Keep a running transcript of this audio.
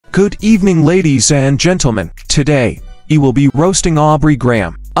Good evening, ladies and gentlemen. Today, we will be roasting Aubrey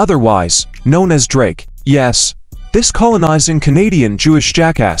Graham, otherwise known as Drake. Yes, this colonizing Canadian Jewish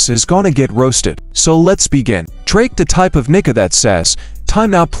jackass is gonna get roasted. So let's begin. Drake the type of nigga that says,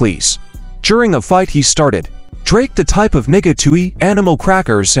 "Time out please." During a fight he started. Drake the type of nigga to eat animal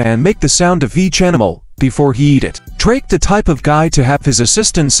crackers and make the sound of each animal before he eat it. Drake the type of guy to have his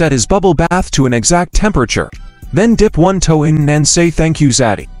assistant set his bubble bath to an exact temperature, then dip one toe in and say thank you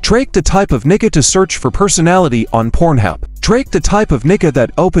zaddy. Drake the type of nigga to search for personality on Pornhub. Drake the type of nigga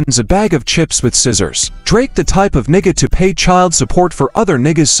that opens a bag of chips with scissors. Drake the type of nigga to pay child support for other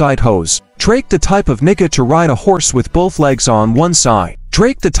niggas' side hoes. Drake the type of nigga to ride a horse with both legs on one side.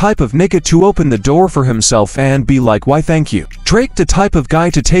 Drake the type of nigga to open the door for himself and be like why thank you. Drake the type of guy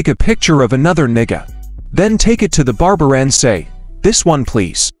to take a picture of another nigga, then take it to the barber and say, "This one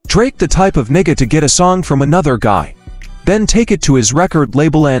please." Drake the type of nigga to get a song from another guy, then take it to his record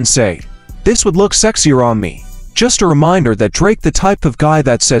label and say, "This would look sexier on me." Just a reminder that Drake the type of guy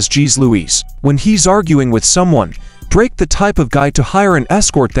that says geez Louise when he's arguing with someone. Drake the type of guy to hire an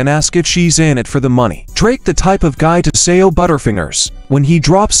escort then ask if she's in it for the money. Drake the type of guy to say oh butterfingers when he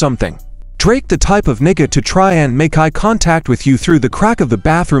drops something. Drake the type of nigga to try and make eye contact with you through the crack of the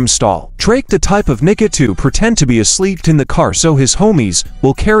bathroom stall. Drake the type of nigga to pretend to be asleep in the car so his homies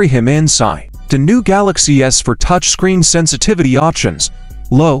will carry him inside. The new Galaxy S for touchscreen sensitivity options: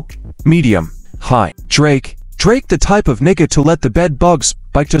 low, medium, high. Drake the type of nigga to let the bed bugs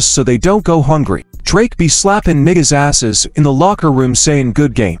bite just so they don't go hungry. Drake be slapping niggas' asses in the locker room saying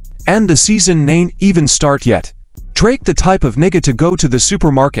good game, and the season ain't even start yet. Drake the type of nigga to go to the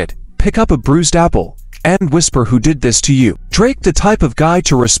supermarket, pick up a bruised apple, and whisper who did this to you. Drake the type of guy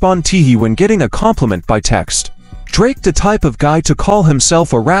to respond teehee when getting a compliment by text. Drake the type of guy to call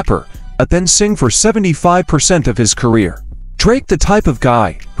himself a rapper, but then sing for 75% of his career. Drake the type of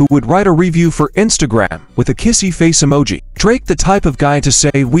guy who would write a review for Instagram with a kissy face emoji. Drake the type of guy to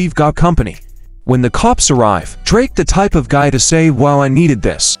say we've got company when the cops arrive. Drake the type of guy to say wow I needed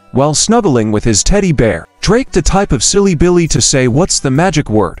this while snuggling with his teddy bear. Drake the type of silly Billy to say what's the magic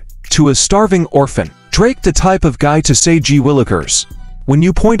word to a starving orphan. Drake the type of guy to say gee willikers when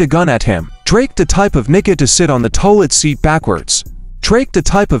you point a gun at him. Drake the type of nigga to sit on the toilet seat backwards. Drake the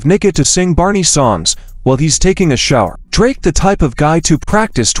type of nigga to sing Barney songs while he's taking a shower. Drake the type of guy to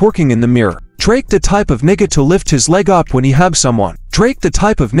practice twerking in the mirror. Drake the type of nigga to lift his leg up when he hugs someone. Drake the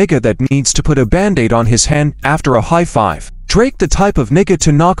type of nigga that needs to put a band-aid on his hand after a high five. Drake the type of nigga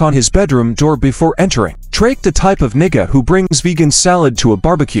to knock on his bedroom door before entering. Drake the type of nigga who brings vegan salad to a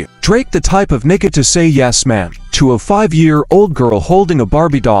barbecue. Drake the type of nigga to say yes ma'am to a 5-year-old girl holding a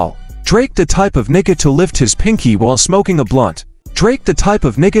Barbie doll. Drake the type of nigga to lift his pinky while smoking a blunt. Drake the type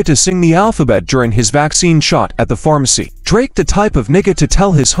of nigga to sing the alphabet during his vaccine shot at the pharmacy. Drake the type of nigga to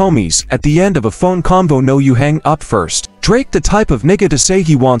tell his homies at the end of a phone convo no you hang up first. Drake the type of nigga to say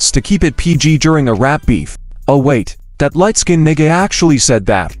he wants to keep it PG during a rap beef. Oh wait, that light-skinned nigga actually said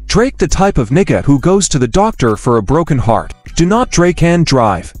that. Drake the type of nigga who goes to the doctor for a broken heart. Do not Drake and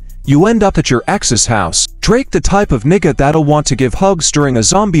drive. You end up at your ex's house. Drake the type of nigga that'll want to give hugs during a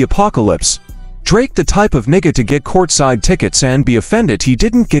zombie apocalypse. Drake the type of nigga to get courtside tickets and be offended he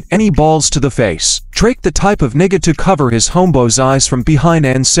didn't get any balls to the face. Drake the type of nigga to cover his homebo's eyes from behind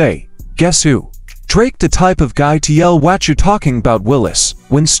and say, "Guess who?" Drake the type of guy to yell what you talking about Willis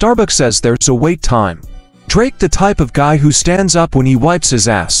when Starbucks says there's a wait time. Drake the type of guy who stands up when he wipes his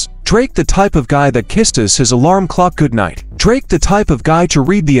ass. Drake the type of guy that kisses his alarm clock goodnight. Drake the type of guy to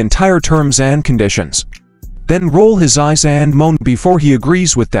read the entire terms and conditions, then roll his eyes and moan before he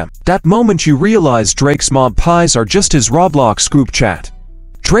agrees with them. That moment you realize Drake's mob pies are just his Roblox group chat.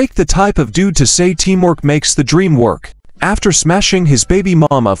 Drake the type of dude to say teamwork makes the dream work after smashing his baby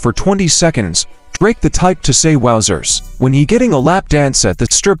mama for 20 seconds. Drake the type to say wowzers when he getting a lap dance at the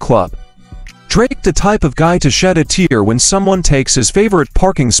strip club. Drake the type of guy to shed a tear when someone takes his favorite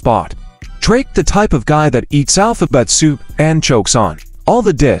parking spot. Drake the type of guy that eats alphabet soup and chokes on all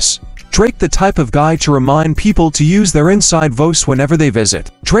the dis. Drake the type of guy to remind people to use their inside voice whenever they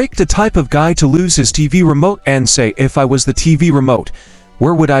visit. Drake the type of guy to lose his TV remote and say if I was the TV remote,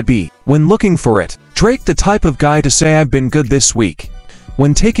 where would I be when looking for it? Drake the type of guy to say I've been good this week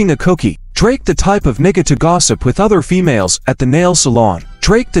when taking a cookie. Drake the type of nigga to gossip with other females at the nail salon.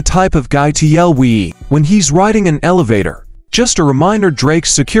 Drake the type of guy to yell wee when he's riding an elevator. Just a reminder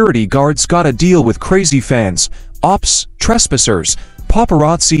Drake's security guards gotta deal with crazy fans, ops, trespassers,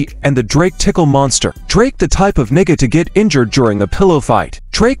 paparazzi, and the Drake tickle monster. Drake the type of nigga to get injured during a pillow fight.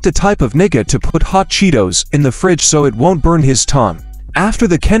 Drake the type of nigga to put hot Cheetos in the fridge so it won't burn his tongue. After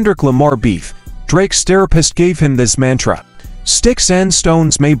the Kendrick Lamar beef, Drake's therapist gave him this mantra: Sticks and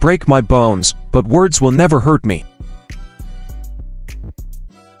stones may break my bones, but words will never hurt me.